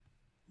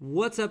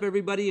What's up,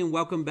 everybody, and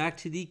welcome back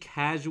to the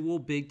Casual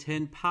Big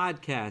Ten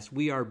Podcast.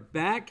 We are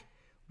back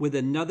with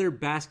another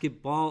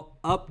basketball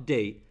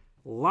update.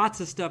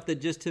 Lots of stuff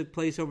that just took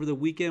place over the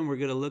weekend. We're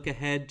going to look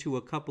ahead to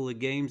a couple of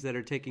games that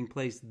are taking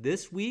place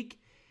this week,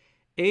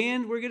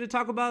 and we're going to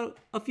talk about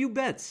a few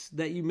bets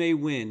that you may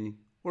win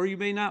or you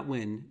may not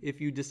win if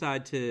you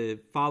decide to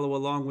follow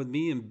along with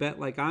me and bet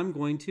like I'm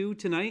going to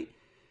tonight.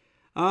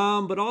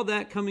 But all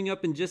that coming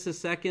up in just a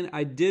second.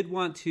 I did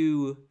want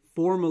to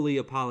formally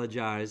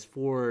apologize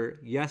for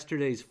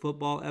yesterday's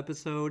football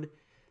episode.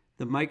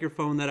 The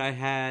microphone that I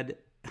had,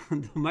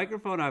 the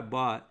microphone I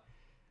bought,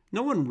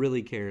 no one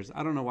really cares.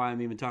 I don't know why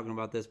I'm even talking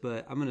about this,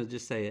 but I'm going to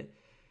just say it.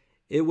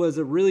 It was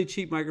a really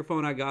cheap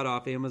microphone I got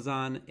off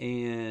Amazon,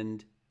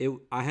 and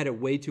I had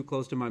it way too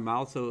close to my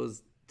mouth, so it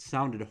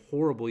sounded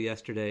horrible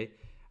yesterday.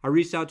 I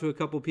reached out to a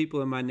couple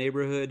people in my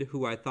neighborhood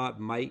who I thought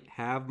might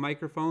have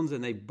microphones,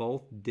 and they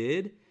both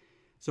did.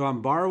 So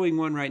I'm borrowing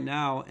one right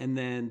now, and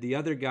then the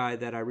other guy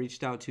that I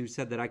reached out to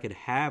said that I could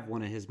have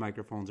one of his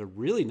microphones, a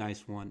really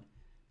nice one.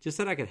 Just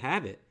said I could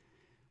have it,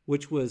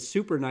 which was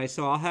super nice.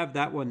 So I'll have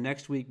that one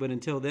next week, but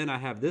until then I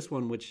have this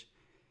one, which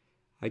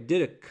I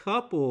did a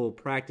couple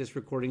practice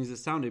recordings. It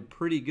sounded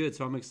pretty good,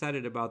 so I'm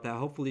excited about that.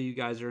 Hopefully you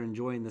guys are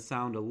enjoying the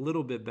sound a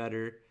little bit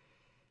better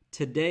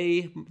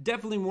today.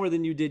 Definitely more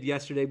than you did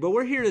yesterday, but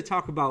we're here to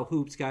talk about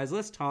hoops, guys.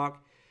 Let's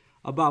talk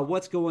about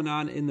what's going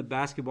on in the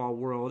basketball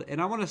world.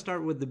 And I want to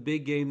start with the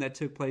big game that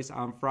took place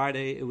on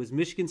Friday. It was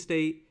Michigan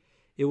State.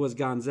 It was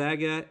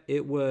Gonzaga.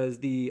 It was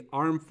the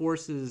Armed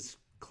Forces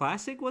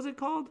Classic, was it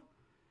called?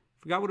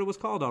 Forgot what it was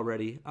called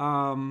already.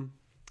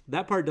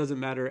 That part doesn't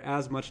matter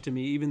as much to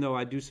me, even though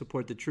I do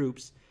support the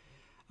troops.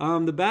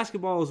 The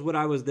basketball is what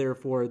I was there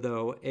for,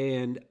 though.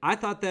 And I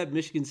thought that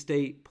Michigan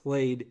State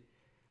played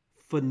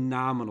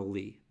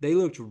phenomenally. They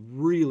looked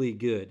really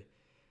good.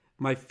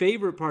 My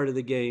favorite part of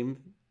the game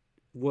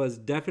was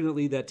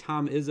definitely that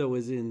Tom Izzo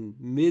is in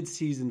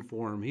mid-season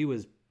form. He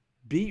was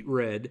beet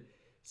red,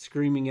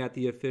 screaming at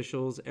the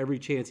officials every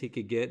chance he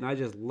could get, and I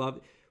just love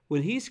it.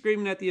 When he's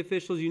screaming at the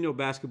officials, you know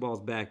basketball's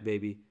back,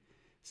 baby.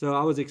 So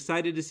I was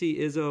excited to see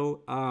Izzo.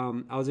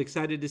 I was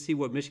excited to see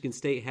what Michigan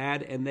State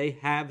had, and they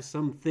have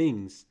some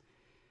things.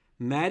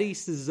 Matty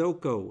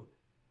Sissoko.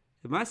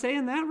 Am I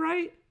saying that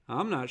right?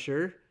 I'm not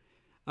sure.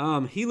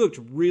 He looked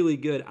really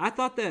good. I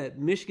thought that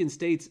Michigan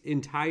State's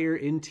entire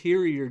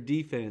interior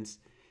defense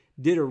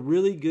did a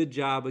really good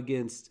job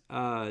against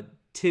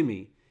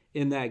Timmy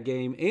in that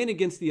game and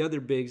against the other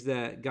bigs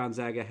that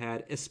Gonzaga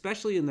had,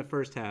 especially in the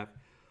first half.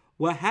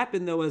 What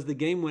happened, though, as the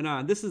game went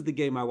on, this is the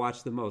game I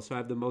watched the most, so I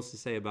have the most to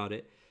say about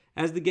it.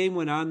 As the game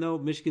went on, though,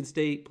 Michigan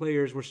State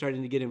players were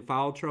starting to get in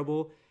foul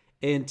trouble,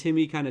 and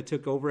Timmy kind of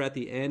took over at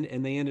the end,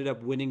 and they ended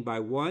up winning by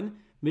one.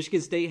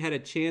 Michigan State had a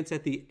chance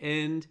at the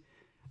end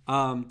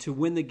to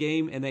win the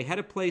game, and they had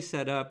a play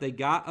set up. They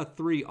got a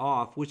three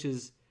off, which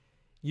is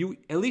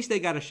at least they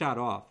got a shot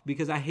off,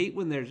 because I hate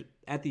when they're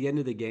at the end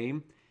of the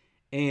game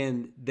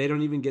and they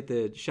don't even get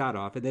the shot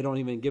off and they don't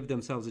even give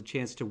themselves a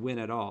chance to win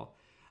at all.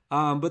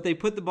 But they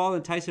put the ball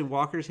in Tyson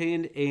Walker's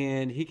hand,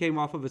 and he came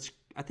off of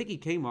I think he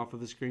came off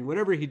of a screen.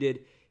 Whatever he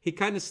did, he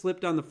kind of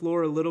slipped on the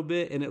floor a little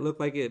bit, and it looked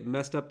like it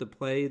messed up the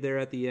play there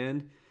at the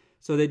end.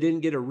 So they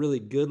didn't get a really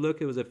good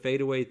look. It was a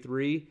fadeaway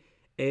three,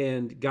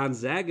 and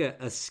Gonzaga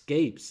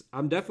escapes.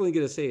 I'm definitely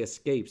going to say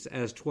escapes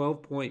as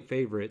 12-point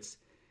favorites.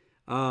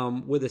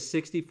 With a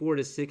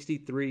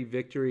 64-63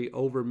 victory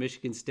over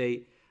Michigan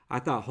State. I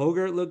thought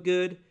Hogarth looked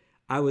good.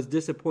 I was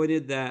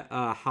disappointed that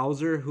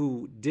Hauser,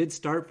 who did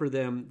start for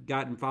them,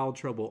 got in foul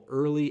trouble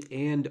early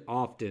and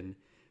often.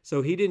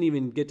 So he didn't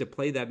even get to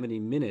play that many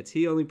minutes.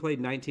 He only played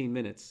 19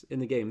 minutes in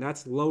the game.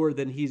 That's lower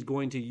than he's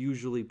going to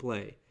usually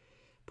play.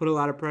 Put a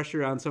lot of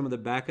pressure on some of the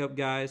backup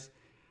guys.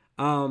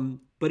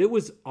 But it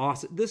was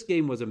awesome. This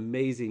game was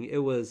amazing.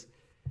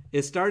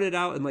 It started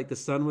out and like the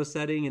sun was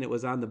setting and it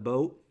was on the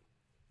boat.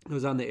 It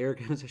was on the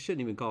I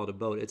shouldn't even call it a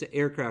boat. It's an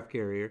aircraft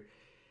carrier.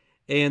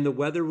 And the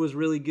weather was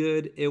really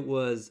good. It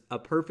was a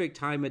perfect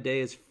time of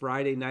day. It's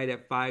Friday night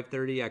at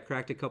 5:30. I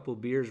cracked a couple of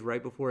beers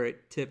right before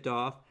it tipped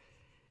off.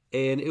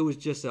 And it was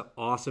just an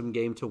awesome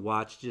game to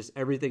watch. Just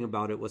everything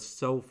about it was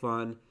so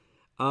fun.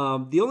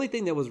 The only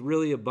thing that was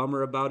really a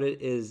bummer about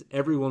it is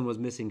everyone was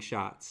missing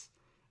shots.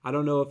 I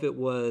don't know if it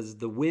was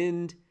the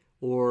wind,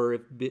 or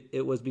if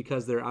it was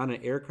because they're on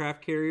an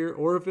aircraft carrier,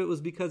 or if it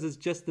was because it's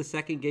just the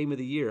second game of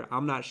the year.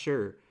 I'm not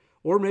sure.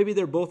 Or maybe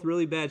they're both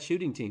really bad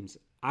shooting teams.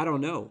 I don't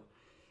know.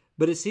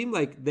 But it seemed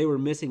like they were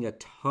missing a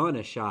ton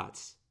of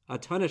shots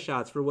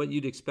for what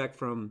you'd expect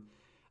from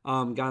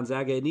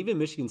Gonzaga and even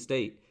Michigan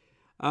State.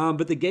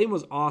 But the game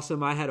was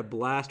awesome. I had a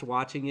blast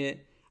watching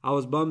it. I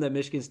was bummed that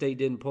Michigan State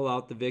didn't pull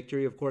out the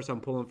victory. Of course,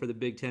 I'm pulling for the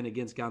Big Ten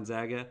against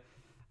Gonzaga.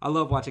 I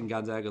love watching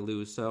Gonzaga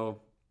lose,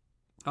 so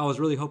I was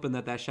really hoping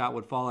that shot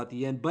would fall at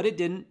the end, but it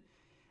didn't.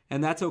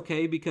 And that's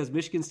okay, because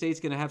Michigan State's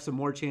going to have some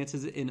more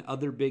chances in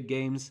other big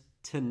games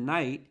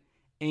tonight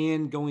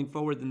and going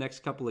forward the next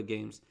couple of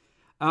games.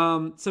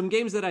 Some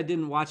games that I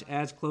didn't watch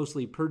as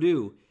closely.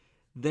 Purdue,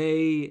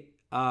 they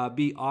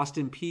beat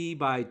Austin Peay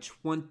by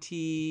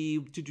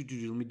 20,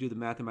 let me do the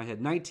math in my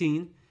head,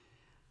 19.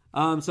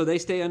 So they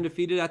stay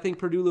undefeated. I think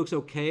Purdue looks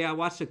okay. I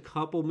watched a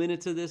couple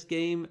minutes of this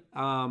game,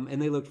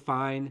 and they looked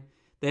fine.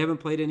 They haven't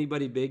played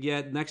anybody big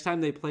yet. Next time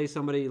they play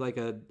somebody like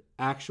a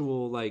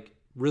actual like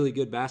really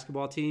good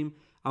basketball team,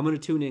 I'm going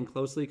to tune in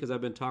closely because I've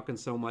been talking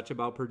so much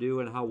about Purdue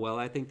and how well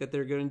I think that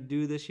they're going to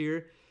do this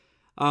year.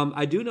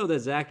 I do know that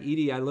Zach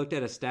Edey, I looked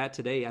at a stat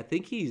today. I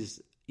think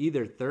he's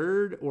either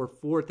third or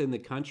fourth in the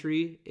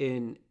country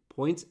in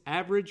points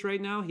average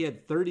right now. He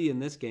had 30 in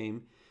this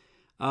game.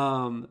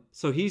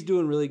 So he's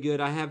doing really good.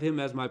 I have him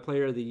as my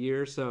player of the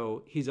year,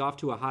 so he's off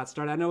to a hot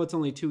start. I know it's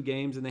only 2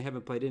 games and they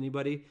haven't played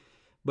anybody,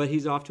 but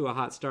he's off to a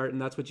hot start,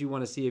 and that's what you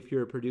want to see if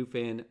you're a Purdue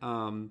fan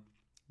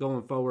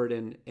going forward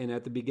and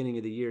at the beginning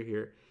of the year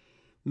here.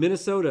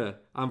 Minnesota,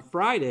 on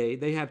Friday,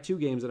 they have 2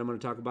 games that I'm going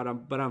to talk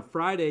about, but on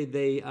Friday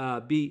they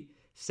beat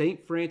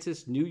St.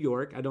 Francis, New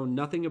York. I know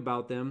nothing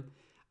about them.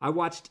 I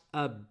watched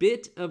a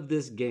bit of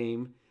this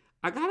game.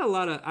 I got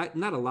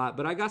not a lot,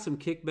 but I got some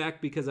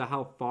kickback because of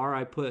how far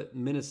I put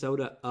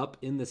Minnesota up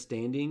in the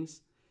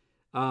standings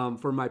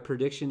for my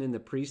prediction in the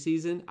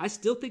preseason. I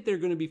still think they're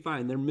going to be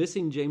fine. They're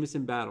missing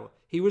Jamison Battle.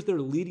 He was their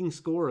leading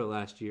scorer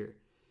last year.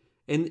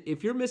 And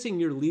if you're missing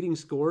your leading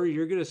scorer,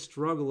 you're going to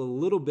struggle a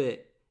little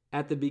bit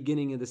at the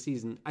beginning of the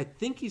season. I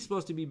think he's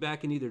supposed to be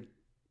back in either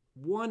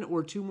 1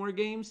 or 2 more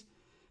games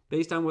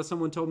based on what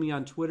someone told me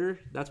on Twitter.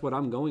 That's what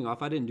I'm going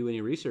off. I didn't do any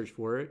research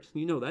for it.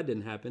 You know that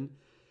didn't happen.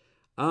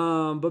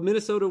 But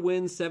Minnesota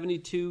wins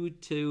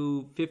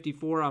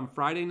 72-54 on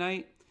Friday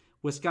night.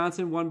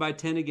 Wisconsin won by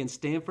 10 against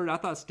Stanford. I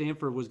thought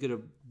Stanford was going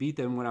to beat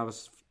them when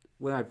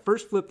I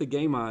first flipped the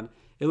game on.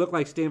 It looked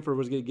like Stanford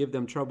was going to give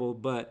them trouble,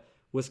 but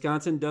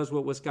Wisconsin does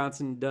what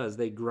Wisconsin does.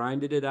 They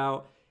grinded it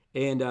out,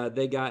 and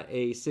they got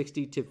a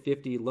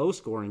 60-50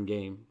 low-scoring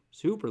game,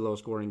 super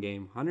low-scoring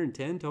game,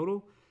 110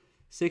 total,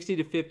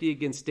 60-50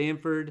 against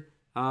Stanford.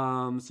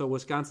 So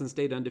Wisconsin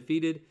stayed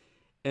undefeated.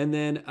 And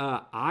then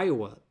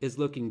Iowa is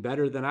looking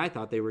better than I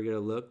thought they were going to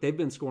look. They've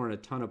been scoring a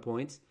ton of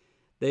points.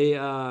 They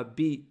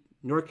beat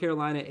North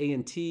Carolina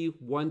A&T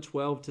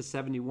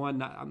 112-71.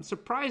 Now, I'm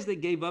surprised they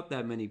gave up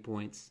that many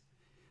points.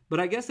 But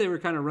I guess they were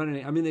kind of running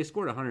it. I mean, they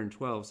scored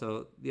 112,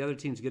 so the other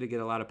team's going to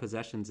get a lot of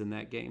possessions in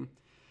that game.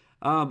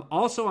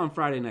 Also on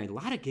Friday night, a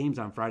lot of games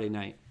on Friday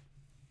night.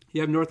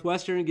 You have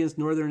Northwestern against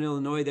Northern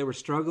Illinois. They were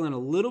struggling a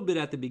little bit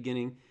at the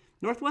beginning.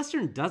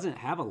 Northwestern doesn't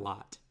have a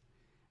lot.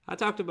 I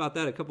talked about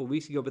that a couple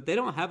weeks ago, but they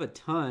don't have a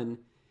ton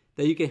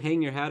that you can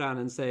hang your hat on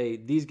and say,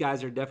 these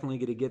guys are definitely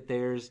going to get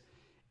theirs,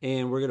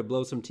 and we're going to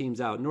blow some teams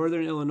out.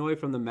 Northern Illinois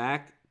from the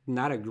MAC,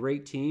 not a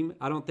great team.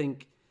 I don't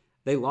think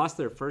they lost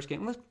their first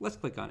game. Let's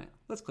click on it.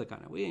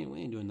 We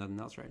ain't doing nothing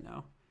else right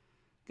now.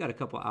 Got a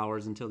couple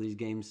hours until these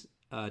games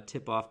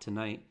tip off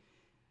tonight.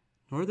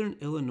 Northern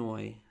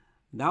Illinois,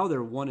 now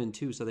they're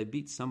 1-2, so they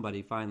beat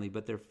somebody finally.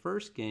 But their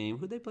first game,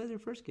 who'd they play their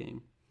first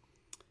game?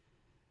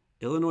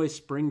 Illinois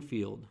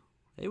Springfield.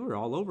 They were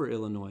all over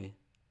Illinois.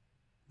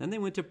 Then they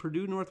went to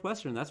Purdue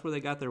Northwestern. That's where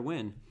they got their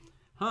win.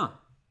 Or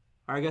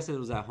I guess it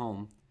was at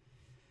home.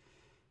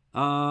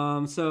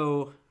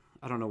 So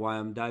I don't know why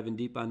I'm diving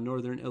deep on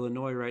Northern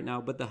Illinois right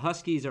now, but the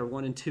Huskies are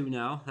 1-2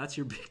 now. That's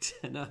your Big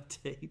Ten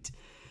update.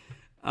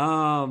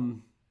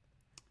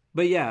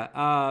 But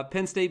yeah,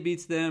 Penn State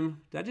beats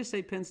them. Did I just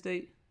say Penn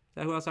State? Is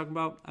that who I was talking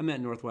about? I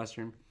meant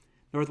Northwestern.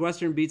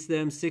 Northwestern beats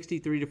them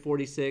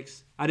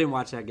 63-46. I didn't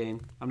watch that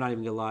game. I'm not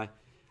even going to lie.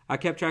 I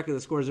kept track of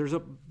the scores. There's a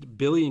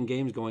billion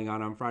games going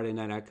on Friday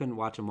night. I couldn't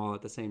watch them all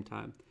at the same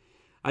time.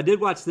 I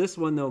did watch this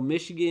one, though,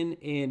 Michigan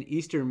and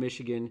Eastern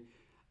Michigan.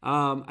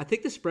 I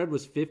think the spread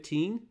was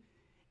 15.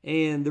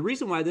 And the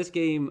reason why this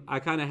game I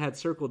kind of had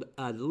circled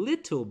a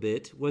little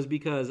bit was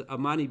because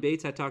Amani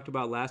Bates, I talked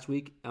about last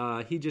week,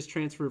 he just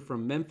transferred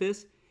from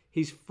Memphis.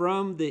 He's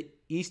from the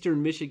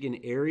Eastern Michigan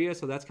area,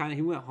 so that's kind of,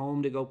 he went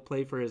home to go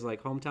play for his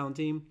like hometown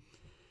team.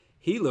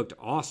 He looked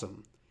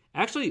awesome.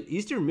 Actually,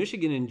 Eastern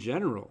Michigan in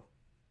general,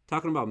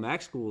 talking about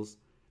MAC schools,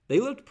 they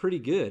looked pretty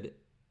good.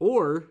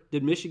 Or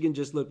did Michigan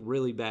just look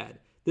really bad?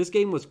 This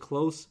game was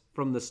close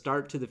from the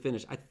start to the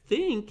finish. I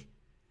think,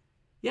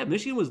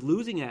 Michigan was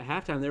losing at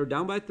halftime. They were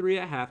down by 3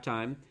 at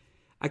halftime.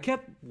 I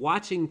kept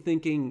watching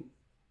thinking,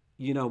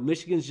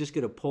 Michigan's just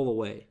going to pull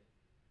away.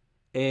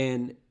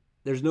 And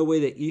there's no way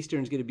that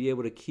Eastern's going to be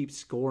able to keep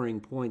scoring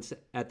points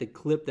at the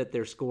clip that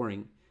they're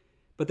scoring.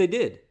 But they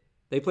did.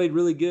 They played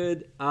really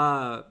good.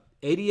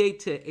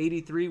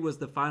 88-83 was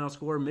the final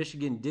score.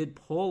 Michigan did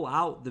pull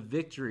out the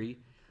victory.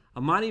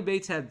 Amani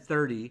Bates had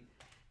 30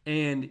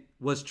 and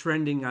was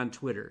trending on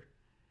Twitter.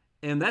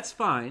 And that's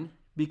fine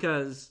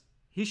because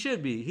he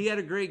should be. He had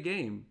a great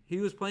game.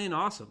 He was playing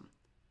awesome.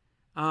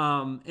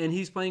 And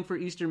he's playing for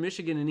Eastern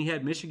Michigan, and he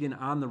had Michigan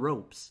on the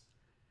ropes.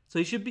 So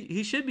he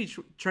should be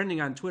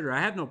trending on Twitter. I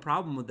have no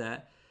problem with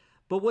that.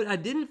 But what I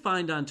didn't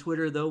find on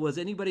Twitter, though, was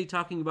anybody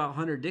talking about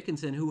Hunter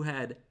Dickinson, who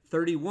had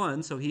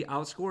 31, so he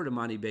outscored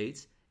Amani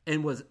Bates,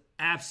 and was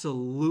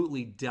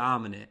absolutely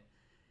dominant.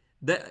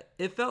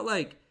 It felt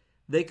like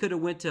they could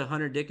have went to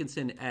Hunter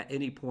Dickinson at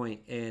any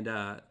point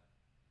and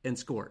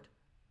scored.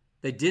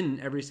 They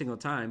didn't every single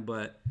time,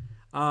 but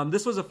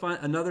this was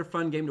another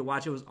fun game to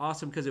watch. It was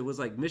awesome because it was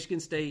like Michigan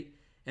State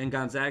and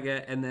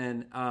Gonzaga. And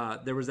then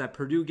there was that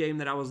Purdue game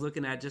that I was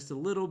looking at just a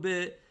little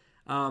bit.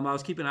 I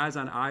was keeping eyes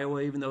on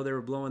Iowa, even though they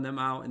were blowing them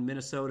out in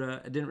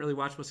Minnesota. I didn't really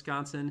watch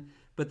Wisconsin.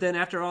 But then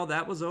after all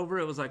that was over,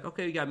 it was like,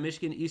 okay, you got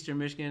Michigan, Eastern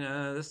Michigan.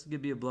 This is going to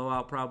be a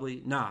blowout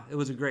probably. Nah, it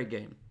was a great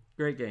game.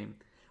 Great game.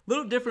 A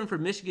little different for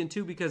Michigan,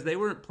 too, because they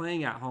weren't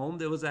playing at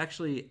home. It was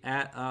actually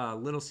at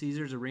Little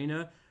Caesars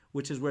Arena,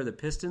 which is where the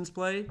Pistons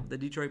play, the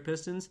Detroit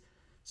Pistons.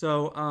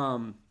 So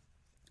a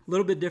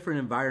little bit different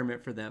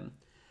environment for them.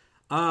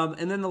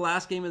 And then the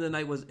last game of the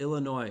night was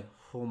Illinois.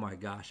 Oh, my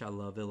gosh, I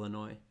love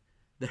Illinois.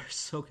 They're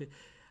so good.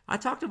 I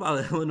talked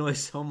about Illinois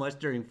so much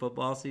during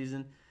football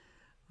season.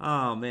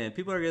 Oh, man,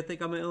 people are going to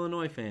think I'm an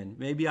Illinois fan.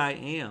 Maybe I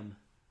am.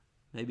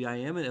 Maybe I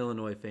am an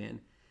Illinois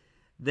fan.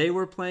 They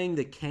were playing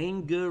the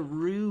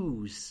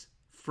Kangaroos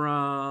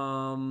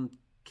from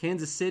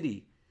Kansas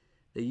City.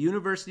 The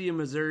University of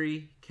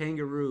Missouri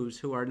Kangaroos,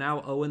 who are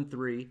now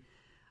 0-3.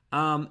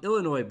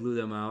 Illinois blew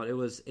them out. It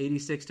was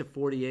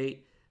 86-48.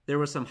 There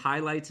were some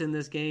highlights in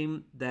this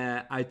game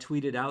that I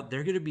tweeted out.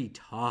 They're going to be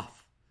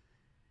tough.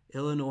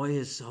 Illinois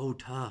is so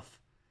tough.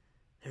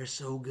 They're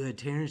so good.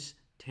 Terrence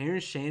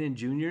Shannon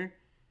Jr.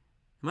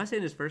 Am I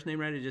saying his first name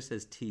right? It just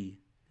says T.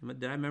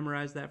 Did I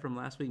memorize that from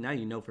last week? Now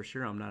you know for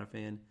sure I'm not a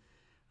fan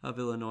of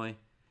Illinois.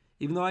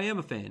 Even though I am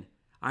a fan.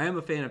 I am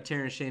a fan of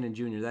Terrence Shannon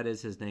Jr. That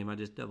is his name. I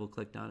just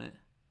double-clicked on it.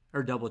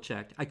 Or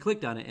double-checked. I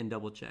clicked on it and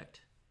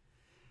double-checked.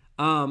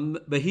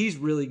 But he's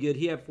really good.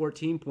 He had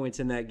 14 points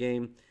in that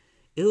game.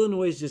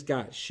 Illinois just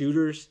got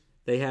shooters.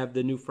 They have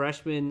the new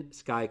freshman,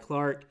 Sky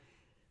Clark.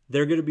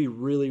 They're going to be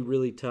really,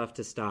 really tough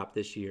to stop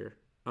this year.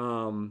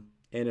 And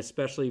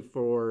especially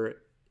for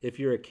if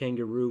you're a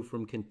Kangaroo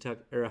from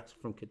Kentucky.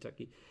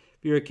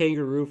 If you're a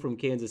Kangaroo from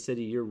Kansas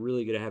City, you're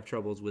really going to have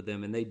troubles with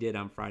them. And they did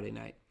on Friday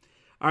night.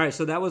 All right,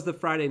 so that was the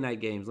Friday night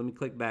games. Let me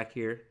click back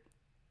here.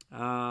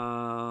 Let's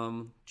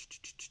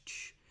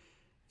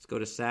go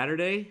to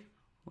Saturday.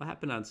 What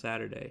happened on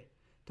Saturday?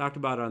 Talked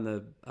about on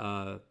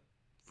the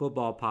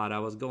football pod. I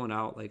was going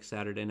out like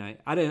Saturday night.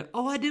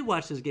 I did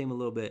watch this game a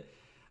little bit.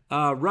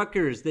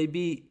 Rutgers, they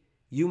beat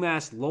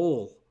UMass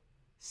Lowell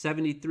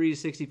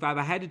 73-65.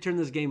 I had to turn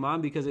this game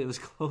on because it was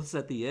close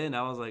at the end.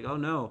 I was like, oh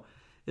no,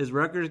 is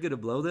Rutgers going to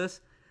blow this?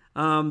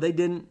 They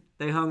didn't.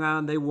 They hung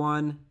on. They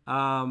won,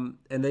 and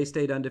they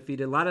stayed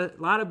undefeated. A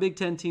lot of Big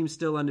Ten teams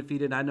still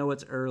undefeated. I know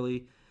it's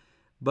early,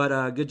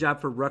 but good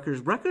job for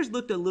Rutgers. Rutgers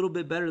looked a little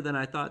bit better than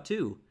I thought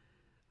too.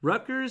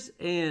 Rutgers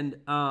and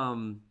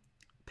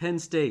Penn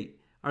State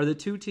are the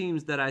two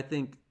teams that I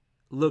think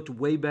looked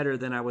way better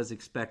than I was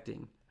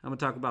expecting. I'm going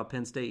to talk about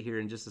Penn State here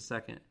in just a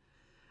second.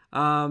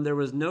 There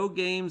was no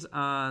games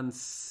on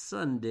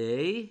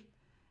Sunday.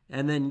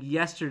 And then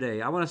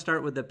yesterday, I want to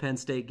start with the Penn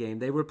State game.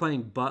 They were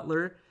playing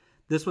Butler.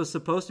 This was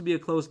supposed to be a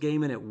close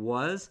game, and it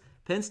was.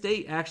 Penn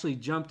State actually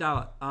jumped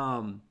out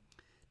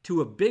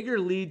to a bigger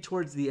lead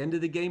towards the end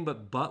of the game,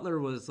 but Butler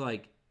was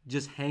like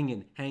just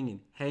hanging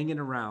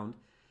around.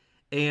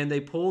 And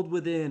they pulled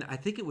within, I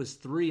think it was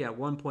 3 at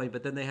one point,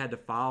 but then they had to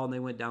foul, and they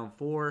went down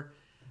 4.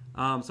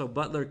 So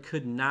Butler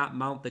could not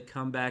mount the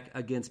comeback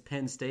against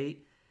Penn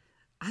State.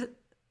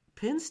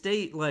 Penn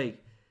State,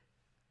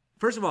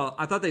 first of all,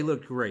 I thought they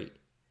looked great.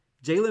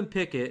 Jalen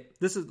Pickett,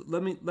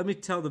 let me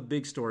tell the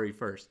big story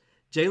first.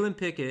 Jalen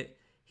Pickett,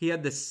 he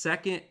had the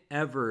second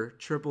ever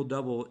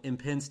triple-double in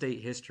Penn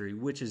State history,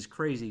 which is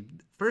crazy.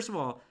 First of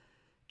all,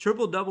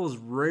 triple-doubles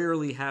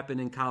rarely happen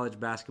in college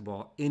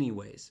basketball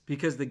anyways,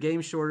 because the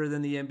game's shorter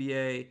than the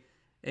NBA,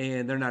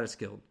 and they're not as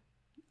skilled.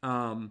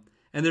 And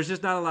there's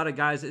just not a lot of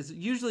guys. It's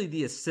usually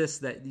the assists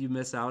that you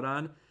miss out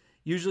on.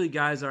 Usually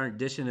guys aren't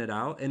dishing it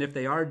out, and if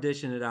they are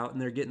dishing it out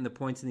and they're getting the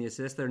points and the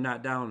assists, they're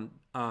not down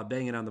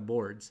banging on the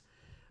boards.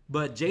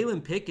 But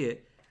Jalen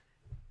Pickett,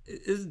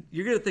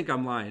 you're going to think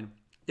I'm lying.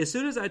 As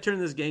soon as I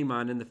turned this game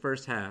on in the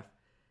first half,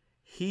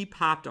 he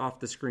popped off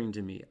the screen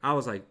to me. I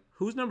was like,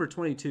 who's number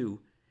 22?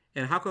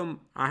 And how come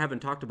I haven't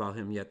talked about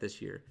him yet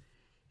this year?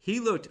 He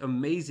looked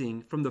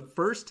amazing from the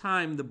first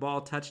time the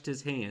ball touched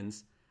his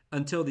hands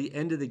until the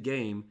end of the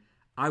game.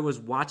 I was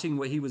watching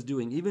what he was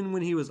doing. Even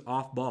when he was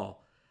off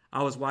ball,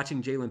 I was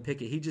watching Jalen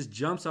Pickett. He just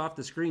jumps off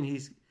the screen.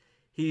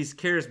 He's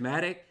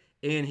charismatic,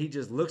 and he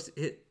just looks.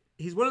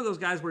 He's one of those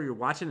guys where you're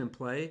watching him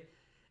play,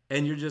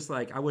 and you're just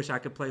like, I wish I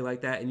could play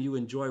like that, and you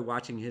enjoy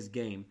watching his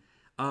game.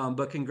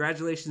 But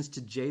congratulations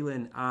to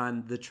Jalen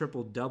on the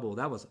triple-double.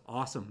 That was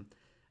awesome.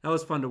 That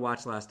was fun to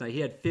watch last night. He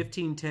had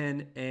 15,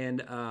 10,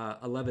 and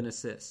 11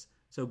 assists.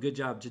 So good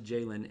job to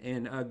Jalen.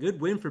 And a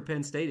good win for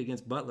Penn State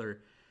against Butler,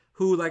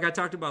 who, like I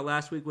talked about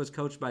last week, was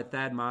coached by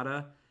Thad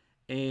Matta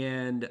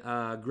and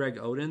Greg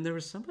Oden. There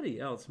was somebody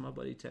else. My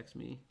buddy texted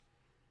me.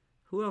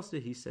 Who else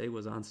did he say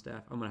was on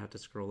staff? I'm going to have to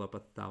scroll up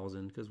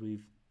 1,000 because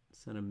we've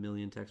sent a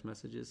million text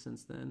messages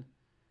since then.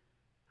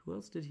 Who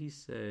else did he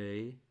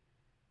say?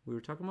 We were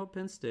talking about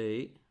Penn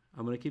State.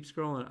 I'm going to keep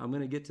scrolling. I'm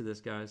going to get to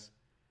this, guys.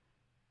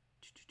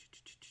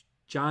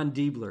 John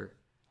Diebler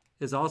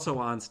is also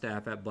on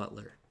staff at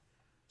Butler.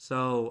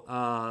 So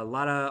a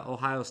lot of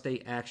Ohio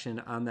State action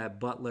on that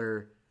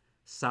Butler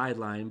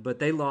sideline. But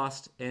they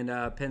lost, and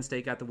Penn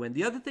State got the win.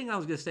 The other thing I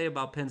was going to say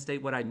about Penn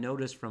State, what I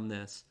noticed from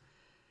this,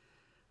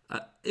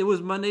 it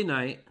was Monday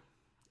night,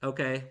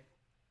 okay?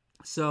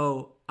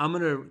 So I'm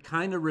going to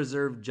kind of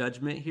reserve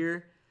judgment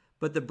here.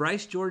 But the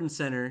Bryce Jordan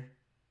Center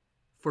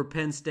for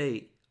Penn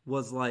State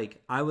was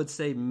like, I would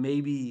say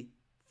maybe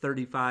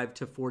 35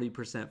 to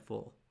 40%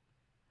 full.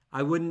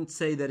 I wouldn't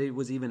say that it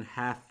was even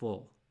half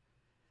full.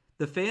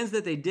 The fans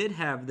that they did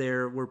have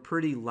there were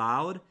pretty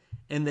loud,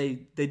 and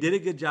they did a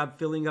good job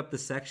filling up the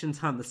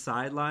sections on the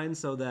sideline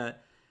so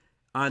that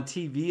on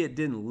TV it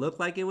didn't look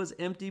like it was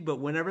empty, but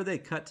whenever they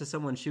cut to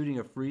someone shooting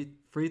a free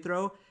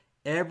throw,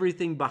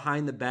 everything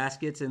behind the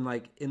baskets and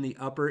like in the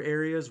upper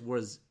areas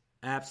was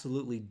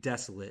absolutely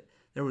desolate.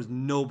 There was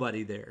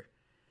nobody there.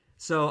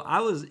 So I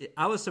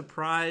was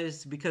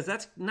surprised because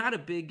that's not a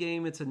big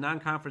game. It's a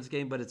non-conference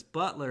game, but it's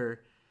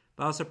Butler.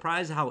 But I was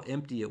surprised how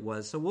empty it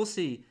was. So we'll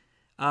see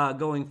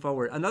going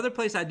forward. Another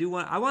place I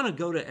want to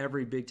go to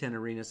every Big Ten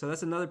arena. So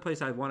that's another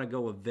place I want to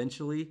go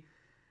eventually.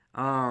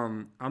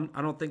 I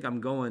don't think I'm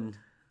going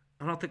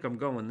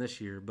this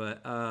year,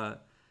 but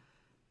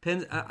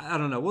Penn. I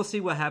don't know. We'll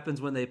see what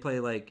happens when they play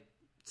like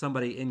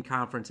somebody in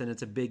conference and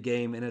it's a big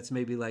game and it's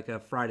maybe like a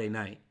Friday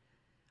night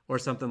or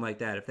something like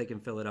that if they can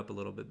fill it up a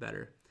little bit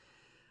better.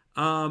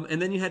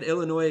 And then you had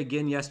Illinois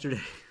again yesterday.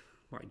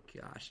 Oh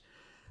my gosh,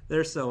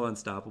 they're so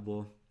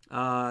unstoppable.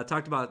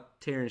 Talked about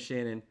Terrence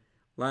Shannon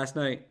last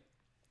night.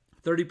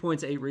 30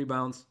 points, 8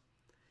 rebounds.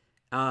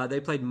 They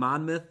played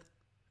Monmouth.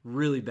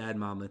 Really bad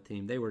Monmouth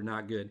team. They were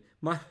not good.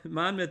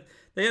 Monmouth,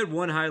 they had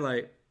one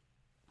highlight.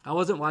 I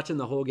wasn't watching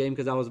the whole game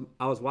because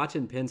I was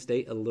watching Penn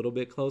State a little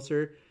bit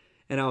closer,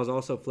 and I was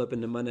also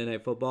flipping to Monday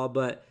Night Football.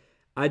 But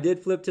I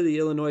did flip to the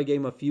Illinois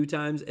game a few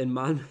times, and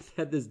Monmouth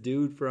had this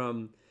dude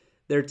from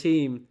their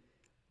team,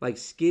 like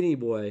Skinny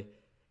Boy,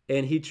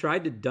 and he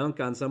tried to dunk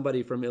on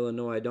somebody from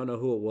Illinois. I don't know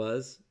who it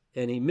was,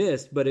 and he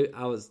missed. But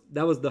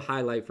that was the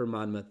highlight for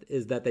Monmouth,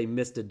 is that they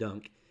missed a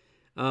dunk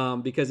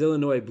because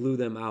Illinois blew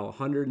them out,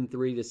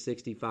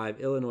 103-65.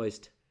 Illinois is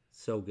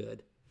so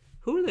good.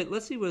 Who are they?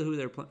 Let's see who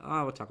they're playing.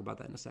 Oh, we'll talk about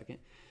that in a second.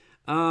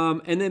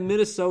 And then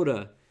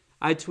Minnesota,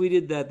 I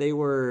tweeted that they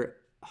were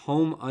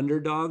home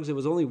underdogs. It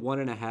was only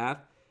 1.5,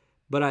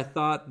 but I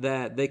thought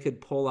that they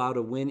could pull out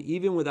a win.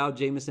 Even without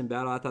Jamison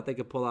Battle, I thought they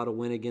could pull out a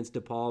win against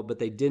DePaul, but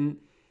they didn't.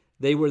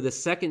 They were the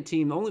second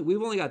team.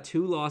 We've only got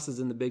 2 losses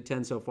in the Big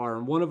Ten so far,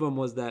 and one of them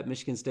was that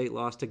Michigan State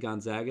lost to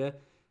Gonzaga.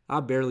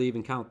 I'll barely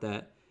even count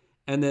that.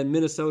 And then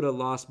Minnesota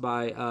lost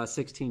by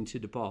 16 to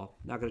DePaul.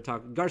 Not going to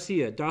talk.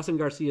 Dawson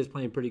Garcia is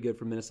playing pretty good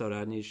for Minnesota.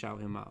 I need to shout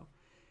him out.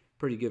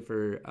 Pretty good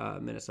for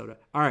Minnesota.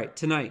 All right,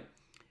 tonight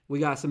we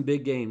got some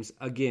big games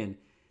again.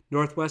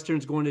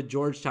 Northwestern's going to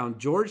Georgetown.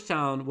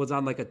 Georgetown was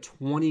on like a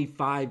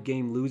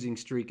 25-game losing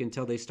streak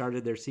until they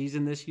started their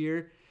season this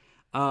year.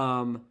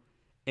 And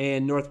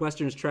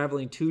Northwestern's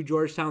traveling to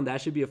Georgetown.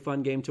 That should be a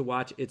fun game to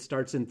watch. It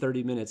starts in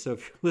 30 minutes. So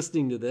if you're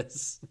listening to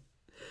this,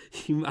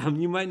 you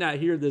might not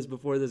hear this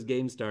before this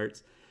game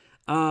starts.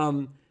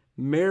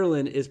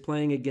 Maryland is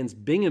playing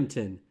against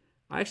Binghamton.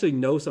 I actually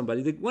know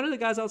somebody. One of the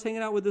guys I was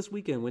hanging out with this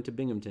weekend went to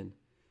Binghamton.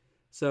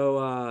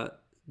 So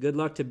good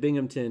luck to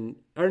Binghamton.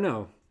 Or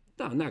no,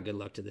 not good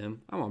luck to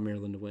them. I want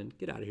Maryland to win.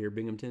 Get out of here,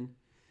 Binghamton.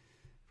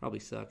 Probably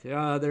suck.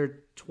 They're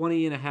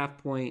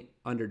 20.5-point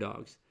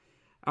underdogs.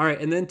 All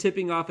right, and then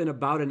tipping off in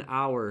about an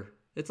hour.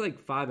 It's like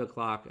 5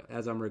 o'clock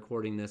as I'm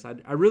recording this.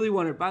 I really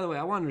wanted, by the way,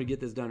 I wanted to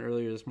get this done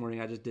earlier this morning.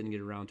 I just didn't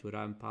get around to it.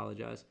 I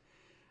apologize.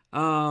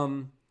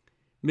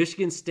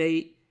 Michigan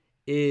State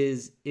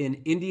is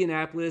in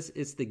Indianapolis.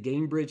 It's the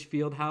Gainbridge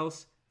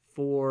Fieldhouse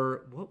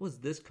for, what was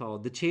this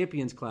called? The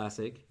Champions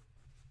Classic.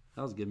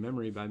 That was a good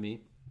memory by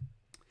me.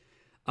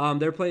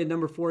 They're playing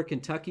number 4,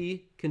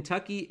 Kentucky.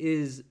 Kentucky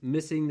is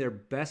missing their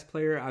best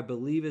player. I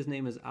believe his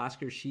name is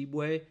Oscar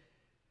Tshiebwe.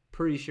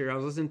 Pretty sure. I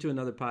was listening to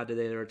another pod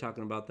today. They were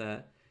talking about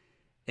that.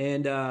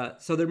 And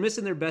so they're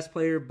missing their best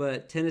player,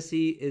 but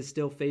Tennessee is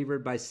still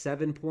favored by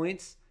 7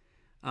 points.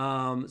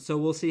 So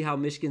we'll see how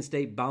Michigan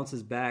State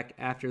bounces back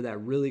after that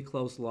really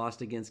close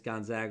loss against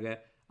Gonzaga.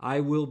 I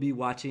will be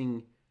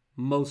watching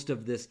most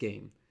of this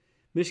game.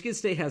 Michigan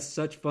State has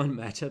such fun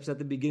matchups at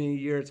the beginning of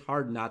the year. It's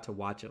hard not to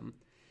watch them.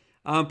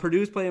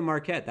 Purdue's playing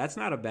Marquette. That's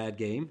not a bad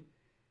game.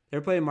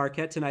 They're playing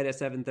Marquette tonight at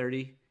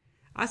 7:30.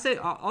 I say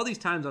all these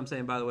times I'm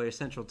saying, by the way, are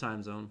Central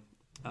Time Zone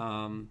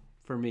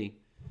for me.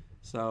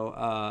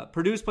 So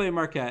Purdue's playing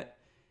Marquette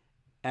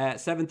at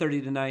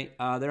 7:30 tonight.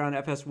 They're on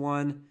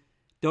FS1.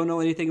 Don't know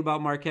anything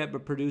about Marquette,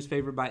 but Purdue's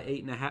favored by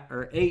 8, not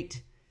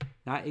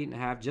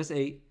 8.5, just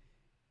 8.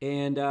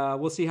 And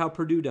we'll see how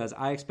Purdue does.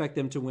 I expect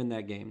them to win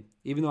that game,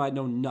 even though I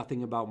know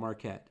nothing about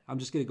Marquette. I'm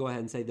just going to go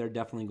ahead and say they're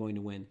definitely going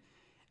to win.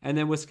 And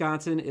then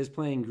Wisconsin is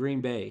playing Green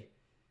Bay.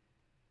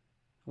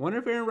 I wonder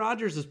if Aaron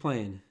Rodgers is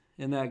playing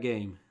in that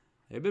game.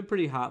 They've been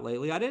pretty hot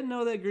lately. I didn't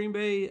know that Green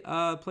Bay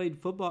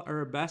played football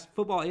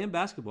and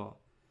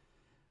basketball.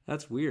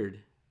 That's weird.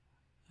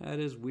 That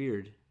is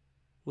weird.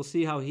 We'll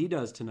see how he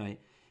does tonight.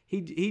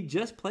 He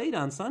just played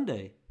on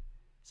Sunday.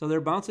 So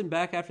they're bouncing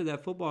back after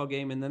that football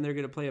game, and then they're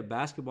going to play a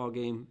basketball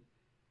game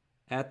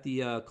at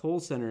the Kohl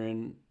Center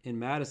in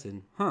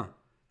Madison.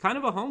 Kind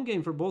of a home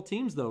game for both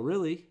teams, though,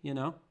 really,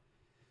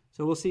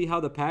 So we'll see how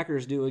the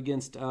Packers do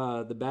against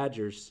the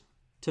Badgers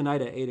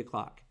tonight at 8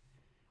 o'clock.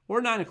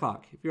 Or 9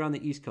 o'clock if you're on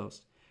the East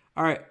Coast.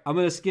 All right, I'm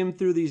going to skim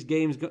through these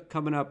games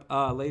coming up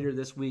later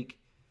this week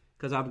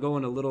because I'm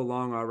going a little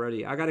long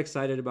already. I got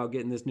excited about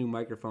getting this new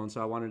microphone,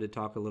 so I wanted to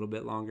talk a little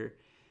bit longer.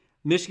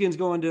 Michigan's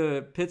going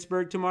to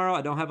Pittsburgh tomorrow.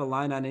 I don't have a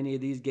line on any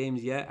of these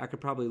games yet. I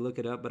could probably look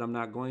it up, but I'm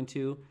not going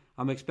to.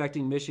 I'm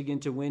expecting Michigan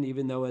to win,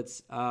 even though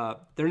it's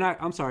they're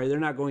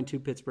not going to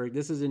Pittsburgh.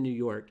 This is in New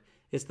York.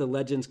 It's the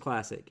Legends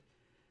Classic.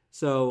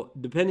 So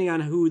depending on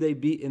who they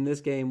beat in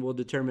this game will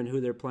determine who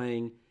they're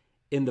playing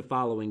in the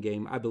following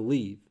game, I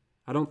believe.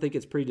 I don't think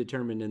it's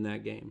predetermined in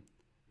that game.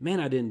 Man,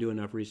 I didn't do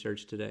enough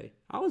research today.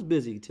 I was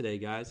busy today,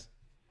 guys.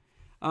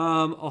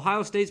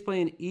 Ohio State's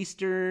playing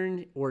East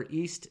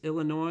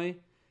Illinois.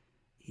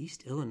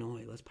 East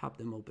Illinois. Let's pop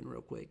them open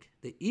real quick.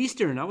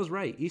 I was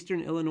right.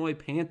 Eastern Illinois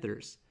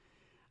Panthers.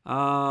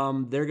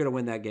 They're going to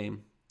win that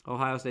game.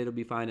 Ohio State will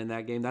be fine in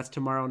that game. That's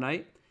tomorrow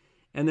night.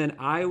 And then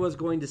Iowa's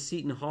going to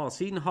Seton Hall.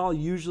 Seton Hall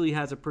usually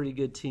has a pretty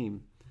good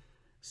team.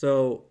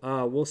 So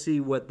we'll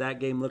see what that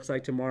game looks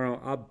like tomorrow.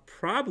 I'll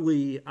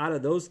probably, out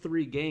of those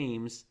three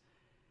games,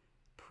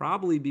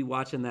 be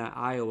watching that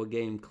Iowa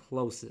game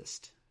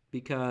closest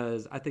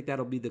because I think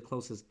that'll be the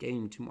closest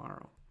game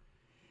tomorrow.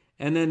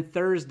 And then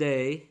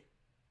Thursday,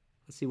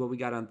 let's see what we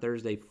got on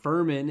Thursday.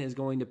 Furman is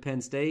going to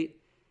Penn State.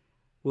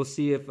 We'll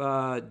see if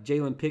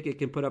Jalen Pickett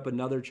can put up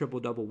another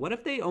triple-double. What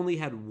if they only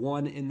had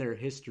one in their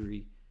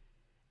history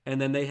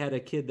and then they had a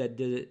kid that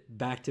did it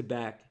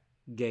back-to-back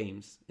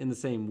games in the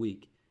same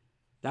week?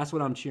 That's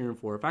what I'm cheering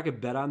for. If I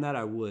could bet on that,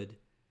 I would.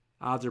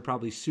 Odds are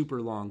probably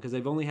super long because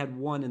they've only had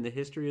one in the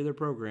history of their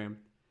program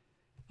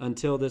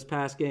until this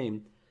past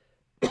game.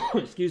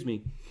 Excuse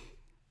me.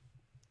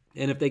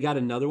 And if they got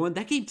another one,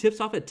 that game tips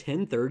off at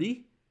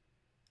 10:30?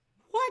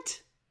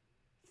 What?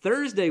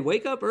 Thursday,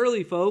 wake up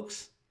early,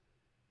 folks.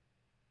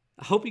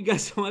 I hope you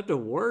guys don't have to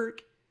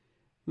work.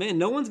 Man,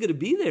 no one's going to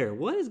be there.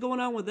 What is going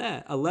on with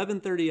that?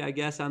 11:30, I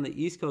guess, on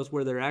the East Coast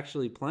where they're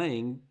actually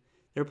playing.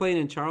 They're playing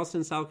in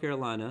Charleston, South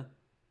Carolina.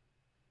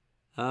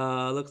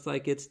 Looks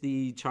like it's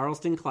the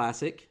Charleston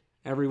Classic.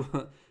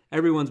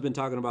 Everyone's been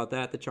talking about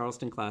that, the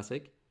Charleston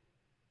Classic.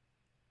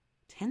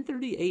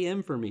 10:30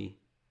 a.m. for me.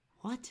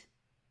 What?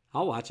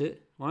 I'll watch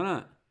it. Why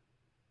not?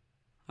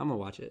 I'm going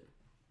to watch it.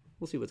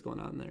 We'll see what's going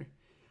on there.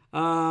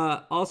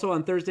 Also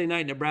on Thursday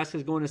night,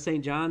 Nebraska's going to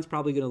St. John's,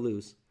 probably going to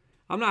lose.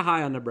 I'm not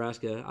high on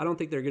Nebraska. I don't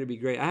think they're going to be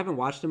great. I haven't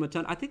watched them a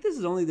ton. I think this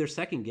is only their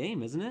second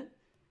game, isn't it?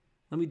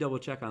 Let me double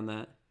check on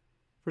that.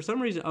 For some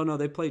reason, oh no,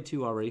 they played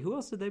two already. Who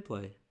else did they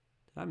play?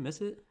 Did I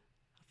miss it?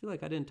 I feel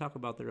like I didn't talk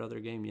about their other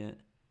game yet.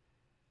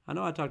 I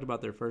know I talked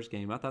about their first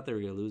game. I thought they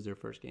were going to lose their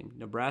first game.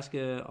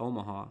 Nebraska,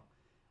 Omaha.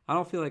 I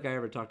don't feel like I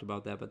ever talked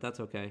about that, but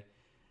that's okay.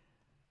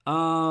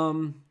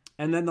 And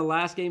then the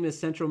last game is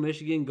Central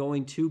Michigan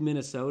going to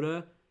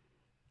Minnesota.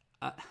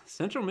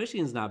 Central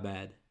Michigan's not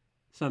bad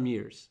some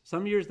years.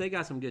 Some years they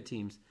got some good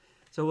teams.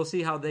 So we'll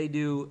see how they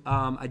do.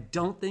 I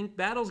don't think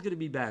Battle's going to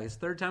be back. It's the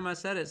third time I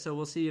said it, so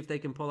we'll see if they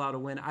can pull out a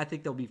win. I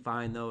think they'll be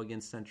fine, though,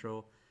 against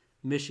Central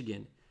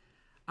Michigan.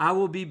 I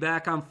will be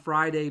back on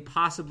Friday,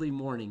 possibly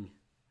morning.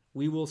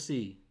 We will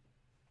see.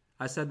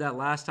 I said that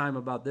last time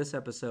about this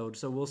episode,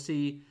 so we'll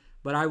see.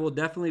 But I will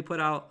definitely put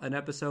out an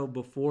episode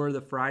before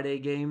the Friday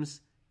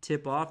games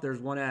tip off. There's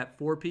one at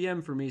 4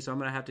 p.m. for me, so I'm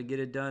going to have to get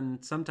it done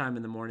sometime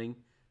in the morning,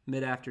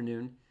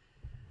 mid-afternoon.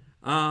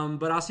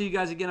 But I'll see you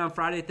guys again on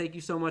Friday. Thank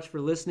you so much for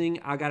listening.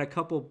 I got a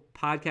couple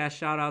podcast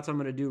shout-outs I'm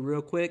going to do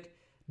real quick.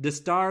 The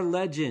Star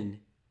Legend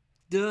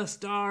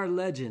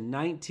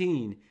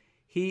 19.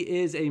 He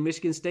is a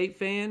Michigan State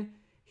fan.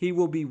 He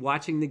will be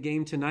watching the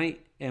game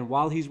tonight, and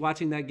while he's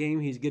watching that game,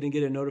 he's going to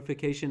get a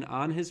notification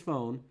on his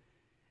phone,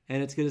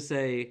 and it's going to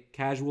say,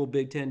 Casual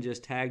Big Ten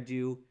just tagged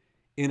you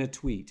in a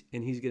tweet,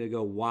 and he's going to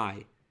go, why?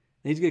 And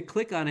he's going to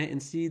click on it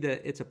and see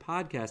that it's a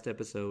podcast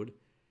episode,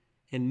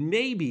 and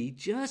maybe,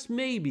 just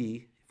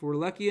maybe, if we're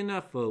lucky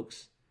enough,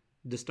 folks,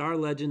 the Star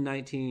Legend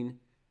 19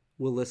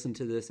 will listen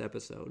to this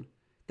episode.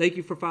 Thank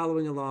you for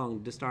following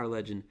along, the Star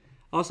Legend.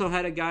 Also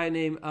had a guy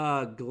named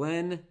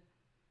Glenn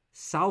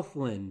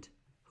Southland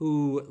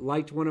who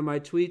liked one of my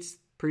tweets.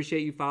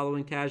 Appreciate you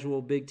following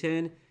Casual Big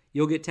Ten.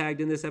 You'll get tagged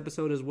in this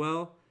episode as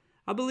well.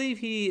 I believe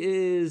he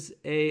is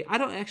I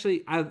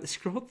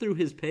scrolled through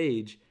his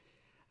page.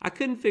 I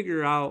couldn't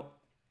figure out.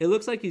 It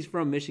looks like he's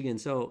from Michigan,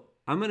 so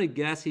I'm going to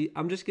guess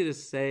I'm just going to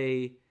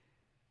say,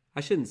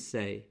 I shouldn't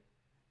say,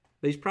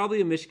 but he's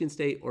probably a Michigan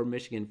State or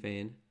Michigan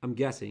fan. I'm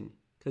guessing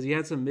because he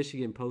had some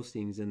Michigan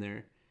postings in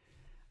there.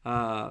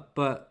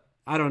 But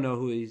I don't know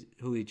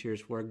who he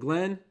cheers for.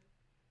 Glenn,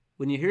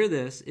 when you hear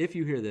this, if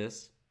you hear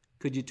this,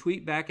 could you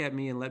tweet back at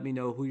me and let me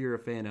know who you're a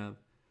fan of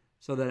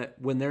so that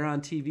when they're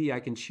on TV, I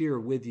can cheer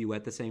with you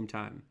at the same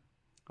time?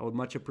 I would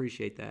much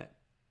appreciate that.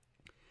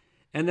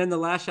 And then the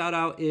last shout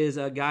out is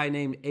a guy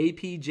named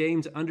AP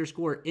James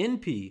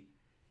 _NP.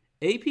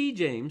 AP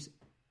James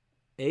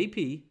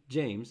 _NP.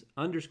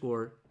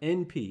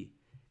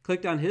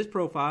 Clicked on his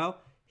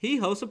profile. he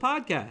hosts a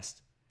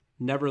podcast.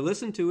 Never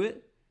listened to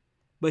it,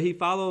 but he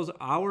follows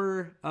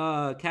our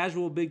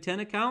Casual Big Ten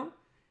account,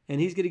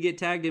 and he's going to get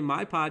tagged in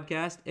my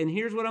podcast. And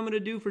here's what I'm going to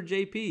do for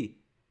JP,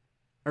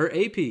 or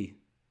AP,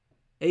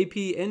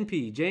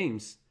 APNP,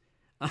 James.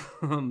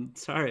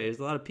 Sorry, there's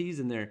a lot of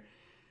P's in there.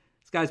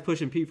 This guy's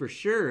pushing P for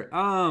sure.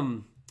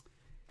 I'm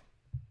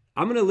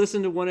going to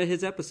listen to one of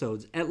his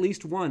episodes, at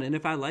least one. And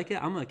if I like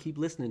it, I'm going to keep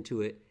listening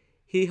to it.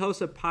 He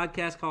hosts a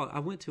podcast called,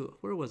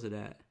 where was it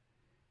at?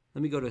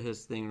 Let me go to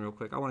his thing real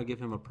quick. I want to give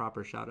him a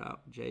proper shout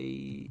out.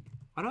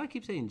 Why do I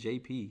keep saying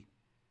JP?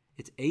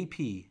 It's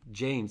AP,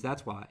 James.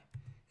 That's why.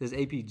 It's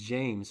AP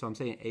James. So I'm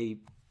saying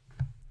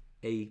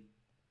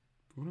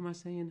what am I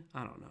saying?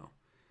 I don't know.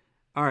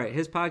 All right.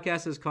 His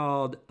podcast is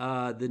called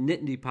The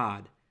Nittany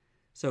Pod.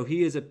 So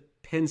he is a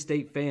Penn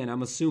State fan,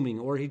 I'm assuming,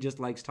 or he just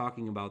likes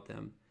talking about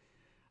them.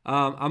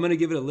 I'm going to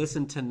give it a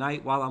listen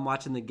tonight while I'm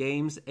watching the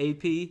games,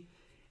 AP.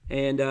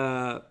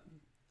 And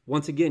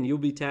once again, you'll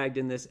be tagged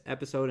in this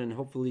episode, and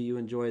hopefully you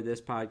enjoy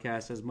this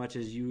podcast as much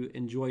as you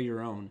enjoy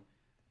your own.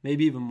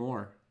 Maybe even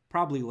more.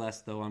 Probably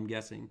less, though, I'm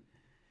guessing.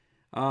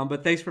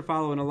 But thanks for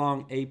following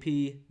along,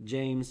 AP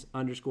James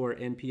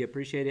 _NP.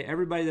 Appreciate it.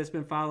 Everybody that's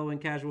been following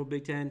Casual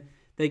Big Ten,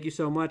 thank you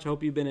so much.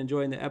 Hope you've been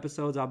enjoying the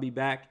episodes. I'll be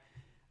back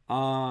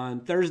on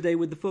Thursday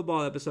with the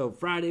football episode,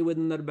 Friday with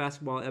another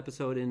basketball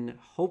episode, and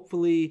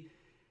hopefully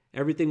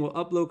everything will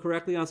upload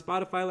correctly on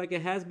Spotify like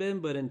it has been.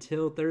 But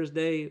until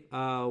Thursday,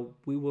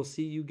 we will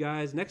see you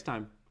guys next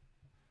time.